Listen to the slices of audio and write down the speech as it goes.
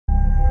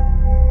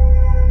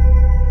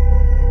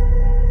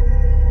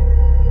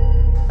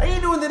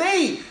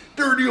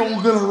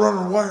old gonna run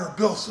her wire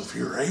BillSiff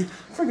here, eh?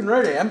 Freaking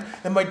right I am.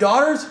 And my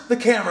daughter's the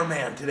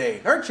cameraman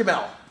today, aren't you,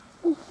 Mel?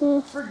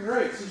 Freaking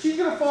right. So she's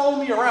gonna follow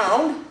me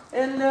around,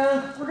 and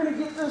we're gonna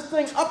get this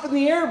thing up in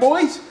the air,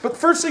 boys. But the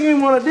first thing we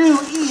want to do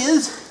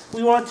is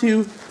we want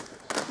to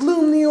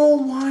loom the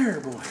old wire,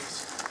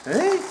 boys.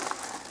 Hey?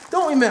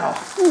 Don't we, Mel?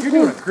 You're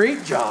doing a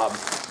great job.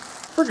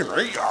 Freaking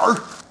right you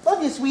are.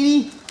 Love you,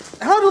 sweetie.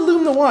 How to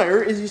loom the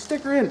wire is you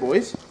stick her in,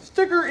 boys.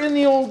 Stick her in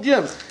the old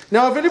gems.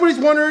 Now, if anybody's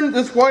wondering,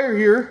 this wire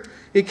here,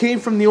 it came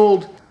from the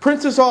old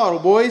Princess Auto,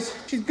 boys.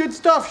 She's good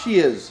stuff, she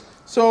is.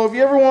 So if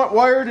you ever want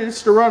wire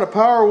just to run a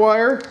power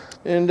wire,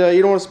 and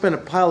you don't want to spend a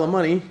pile of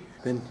money,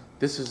 then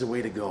this is the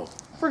way to go.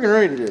 Friggin'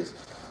 right it is.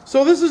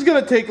 So this is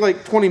gonna take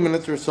like 20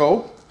 minutes or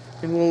so,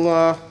 and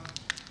we'll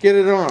get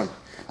it on.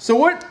 So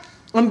what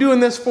I'm doing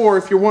this for,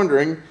 if you're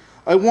wondering,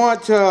 I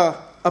want a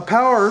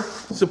power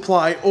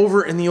supply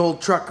over in the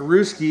old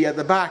truckarooski at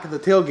the back of the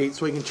tailgate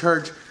so I can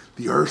charge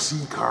the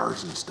RC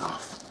cars and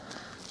stuff.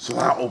 So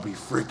that will be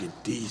freaking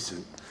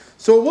decent.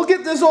 So we'll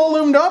get this all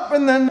loomed up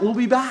and then we'll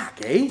be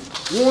back, eh?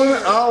 1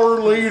 hour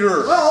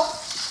later. Well,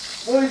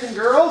 boys and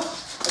girls,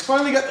 I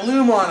finally got the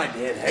loom on, I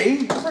did,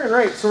 hey?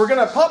 Right, so we're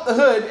gonna pop the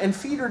hood and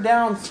feed her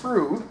down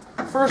through,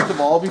 first of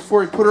all,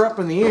 before we put her up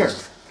in the air.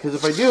 Because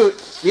if I do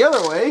it the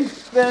other way,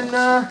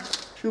 then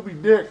She'll be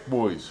decked,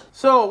 boys.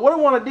 So what I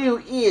want to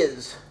do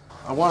is,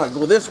 I want to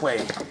go this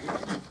way,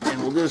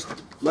 and we'll just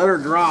let her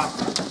drop,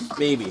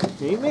 maybe,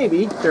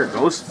 there it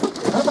goes.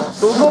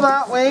 So we'll go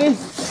that way,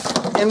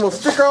 and we'll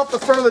stick her up the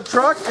front of the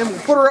truck, and we'll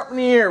put her up in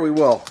the air, we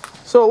will.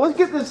 So let's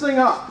get this thing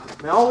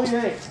up. Mel, what do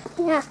you think?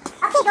 Yeah.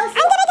 Okay, go. I'm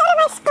gonna go to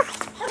my spot.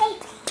 Okay.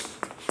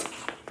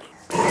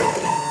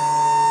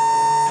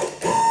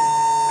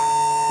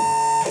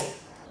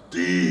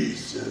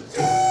 Decent.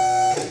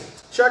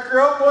 Check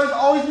her out, boys.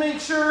 Always make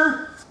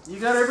sure you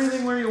got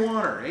everything where you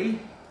want her, eh?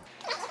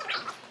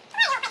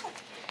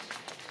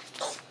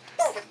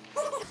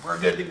 We're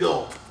good to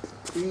go.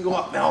 You can go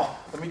up now.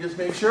 Let me just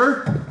make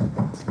sure.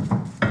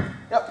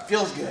 Yep,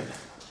 feels good.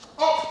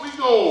 Up we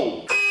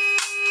go.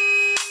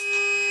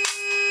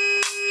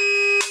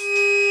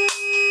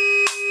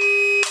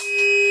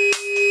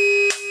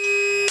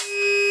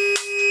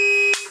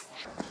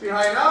 Be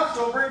high enough,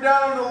 so bring it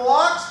down into the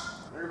locks.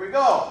 There we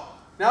go.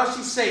 Now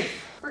she's safe.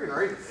 Freaking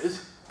right it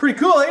is. Pretty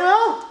cool, eh,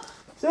 Mel?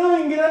 So now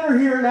we can get under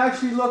here and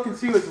actually look and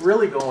see what's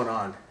really going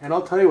on. And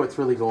I'll tell you what's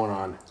really going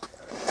on.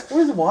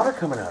 Where's the water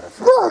coming out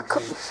of? Look,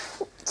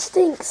 it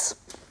stinks.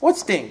 What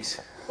stinks?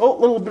 Oh, a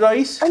little bit of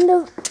ice.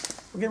 Under,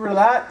 We'll get rid of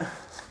that.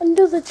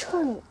 under the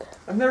trunk.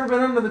 I've never been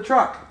under the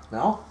truck.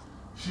 Mel?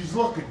 She's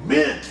looking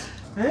mint.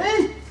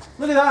 Hey,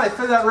 look at that. I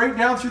fed that right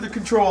down through the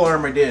control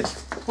arm I did.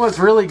 What's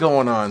really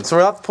going on? So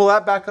I'll have to pull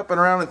that back up and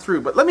around and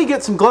through. But let me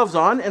get some gloves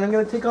on and I'm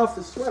going to take off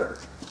the sweater.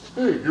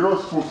 Hey, you're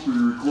not supposed to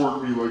be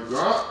recording me like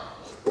that.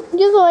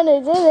 You're the one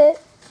who did it.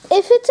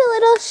 If it's a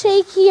little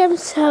shaky, I'm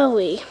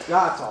sorry.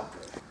 That's all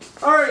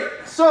good. Alright,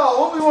 so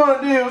what we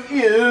want to do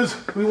is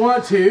we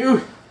want to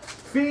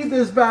feed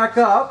this back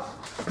up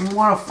and we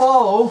want to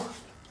follow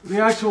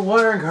the actual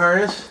wiring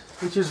harness,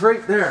 which is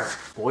right there,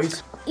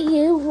 boys.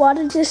 Ew,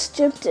 water just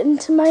dripped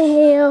into my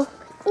hair.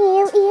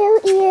 Ew, ew,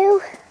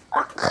 ew.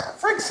 Ugh.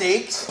 Frick's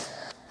sakes.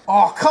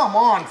 Oh, come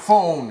on,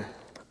 phone.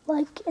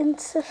 Like and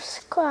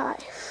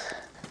subscribe.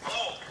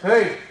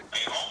 Hey,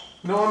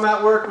 no, I'm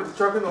at work with the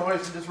truck and the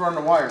hoist and just run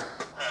the wire.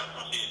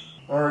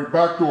 Alright,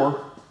 back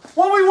door.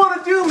 What we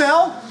want to do,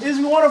 Mel, is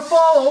we want to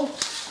follow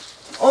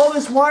all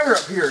this wire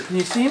up here. Can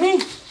you see me?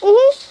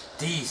 Mm-hmm.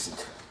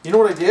 Decent. You know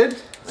what I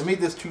did? I made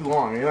this too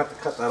long. You're going to have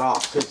to cut that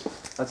off because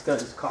that's got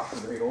his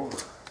coffin right over.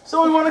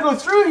 So we want to go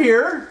through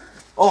here.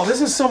 Oh,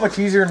 this is so much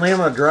easier than laying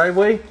on the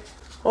driveway.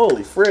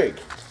 Holy frig.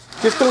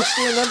 Just don't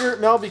stand under it,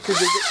 Mel, because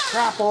you get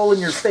crap all in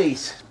your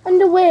face.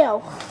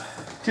 Underwear.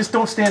 Just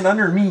don't stand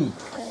under me.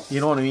 You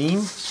know what I mean?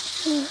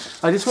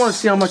 I just want to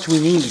see how much we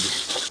need.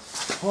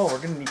 Oh, we're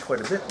going to need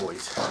quite a bit,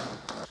 boys.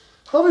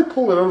 How do I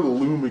pull it out of the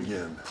loom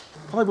again?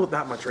 Probably about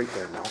that much right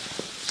there, Mel.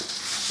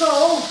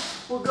 So,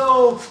 we'll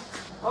go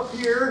up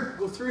here,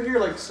 go through here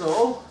like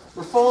so.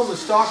 We're following the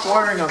stock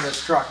wiring on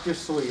this truck,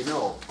 just so you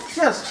know.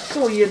 Just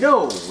so you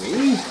know,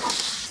 eh?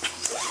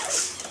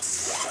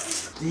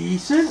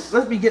 Decent.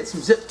 Let me get some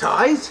zip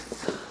ties.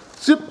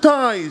 Zip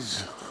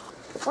ties.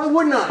 Why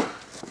wouldn't I?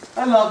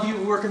 I love you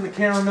working the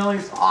camera, Melly.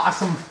 It's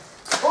awesome.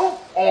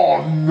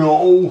 Oh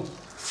no.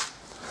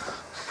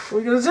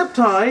 We got a zip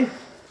tie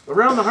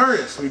around the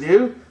harness, we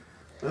do.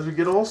 As we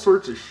get all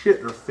sorts of shit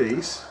in our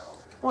face.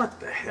 What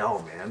the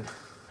hell, man?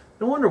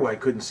 No wonder why I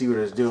couldn't see what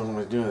I was doing when I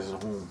was doing this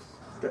at home.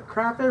 Got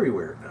crap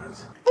everywhere, it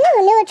does. I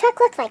never knew a truck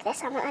looked like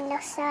this on the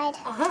underside.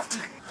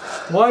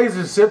 Why is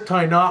the zip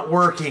tie not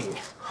working?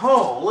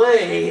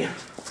 Holy!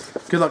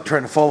 Good luck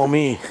trying to follow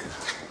me.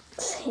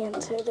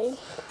 Hands hurting.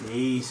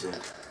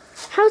 Decent.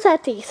 How's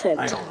that decent?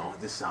 I don't know.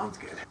 This sounds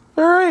good.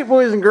 Alright,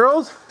 boys and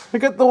girls. I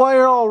got the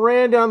wire all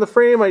ran down the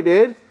frame I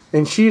did.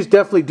 And she's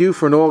definitely due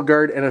for an oil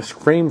guard and a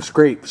frame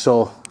scrape.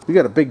 So we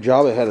got a big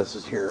job ahead of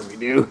us here. We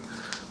do.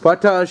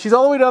 But she's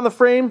all the way down the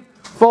frame.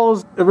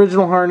 Follows the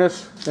original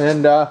harness.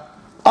 And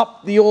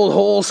up the old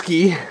hole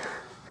ski.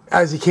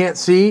 as you can't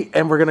see,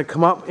 and we're gonna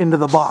come up into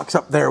the box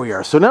up there we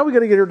are. So now we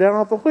gotta get her down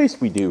off the hoist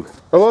we do.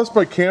 I lost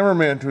my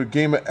cameraman to a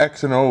game of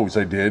X and O's,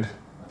 I did.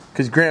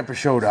 Because Grandpa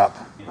showed up.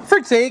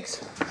 For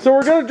sakes. So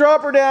we're gonna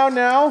drop her down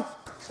now,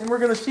 and we're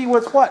gonna see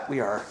what's what we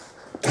are.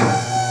 So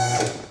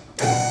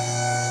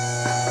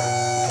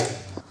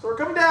we're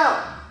coming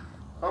down.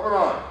 Coming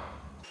on.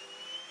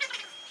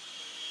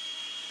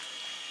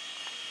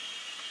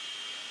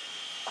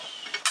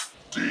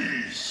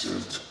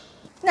 Decent.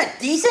 Not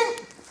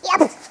decent?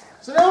 Yep.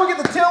 So now we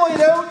get the tail light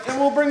out, and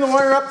we'll bring the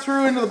wire up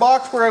through into the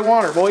box where I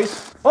want her,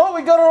 boys. Oh,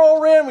 we got her all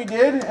ran, we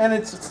did, and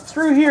it's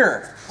through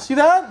here. See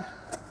that?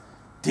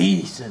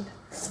 Decent.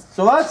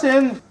 So that's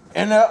in,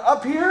 and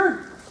up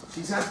here,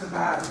 she's at the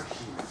battery.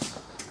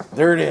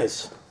 There it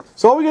is.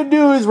 So all we gotta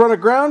do is run a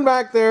ground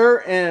back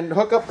there and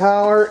hook up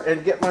power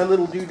and get my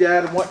little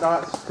doodad and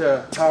whatnots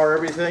to power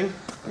everything.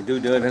 The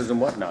doodad has some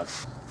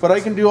whatnots. But I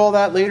can do all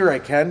that later, I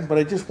can. But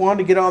I just wanted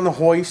to get on the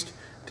hoist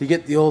to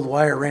get the old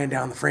wire ran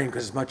down the frame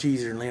because it's much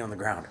easier than laying on the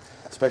ground,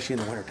 especially in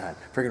the wintertime.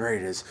 Friggin' right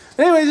it is.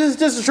 Anyways, this is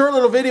just a short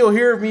little video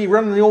here of me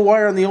running the old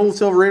wire on the old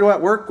Silverado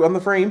at work on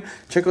the frame.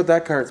 Check out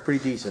that car, it's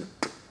pretty decent.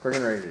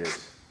 Friggin' right it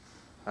is.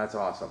 That's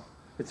awesome.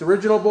 It's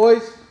original,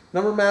 boys.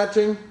 Number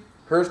matching.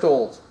 Hurst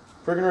Olds.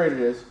 Friggin' right it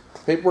is.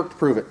 Paperwork to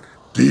prove it.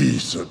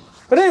 Decent.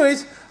 But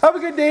anyways, have a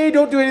good day.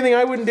 Don't do anything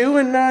I wouldn't do,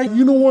 and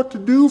You know what to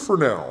do for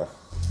now.